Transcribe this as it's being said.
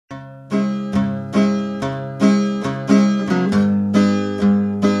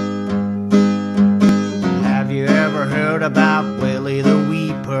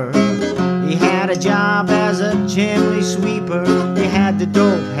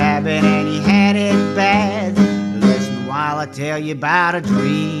tell you about a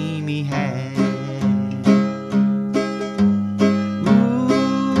dream he had.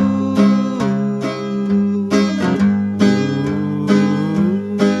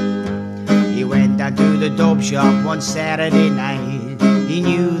 He went down to the dope shop one Saturday night. He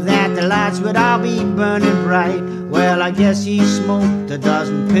knew that the lights would all be burning bright. Well, I guess he smoked a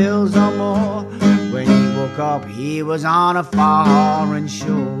dozen pills or more. When he woke up, he was on a foreign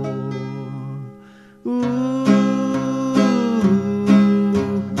shore. Ooh.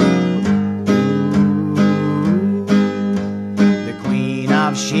 The Queen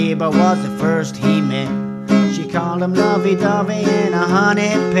of Sheba was the first he met. She called him lovey-dovey and a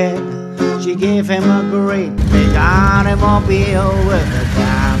honey pet. She gave him a great big automobile with a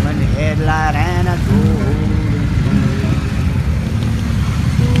diamond headlight and a golden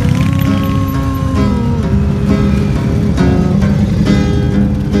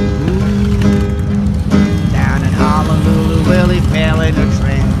down in Honolulu, Willie fell in a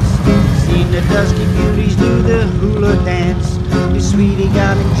trance. Seen the dusky beauties do the hula dance. His sweetie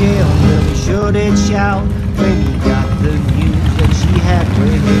got in jail, Willie sure did shout when he got the news that she had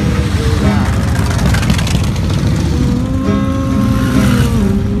waited.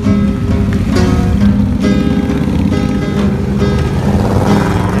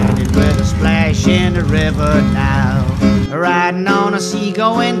 In the river now, riding on a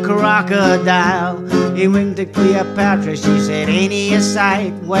sea-going crocodile. He winked at Cleopatra, she said, ain't he a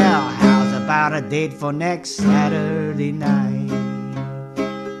sight? Well, how's about a date for next Saturday night?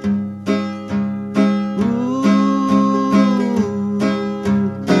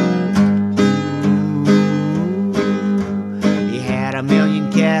 He had a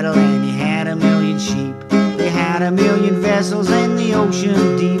million cattle and he had a million sheep. He had a million vessels in the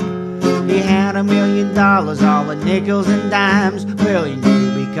ocean deep. He had $1 million, all the nickels and dimes. Well, he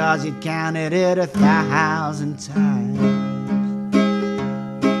knew because he'd counted it 1,000 times.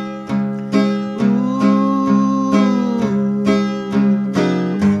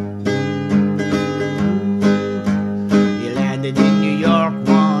 He landed in New York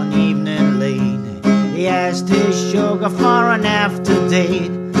one evening late. He asked his sugar for an after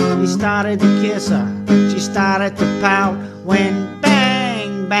date. He started to kiss her, she started to pout when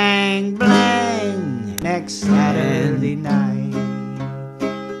bang, bang, bang, next Saturday night.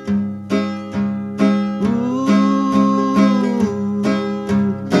 Ooh.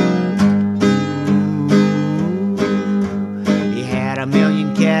 He had 1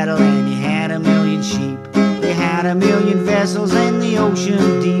 million cattle and he had 1 million sheep. He had 1 million vessels in the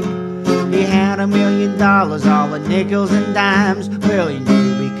ocean deep. He had $1 million, all the nickels and dimes. Well, he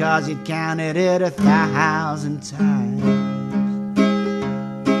knew because he'd counted it 1,000 times.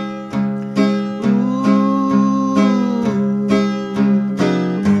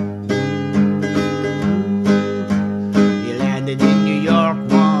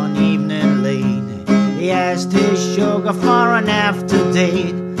 His sugar for an after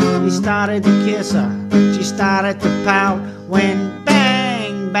date. He started to kiss her, she started to pout when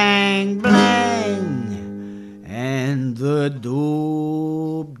bang, bang, bang, and the door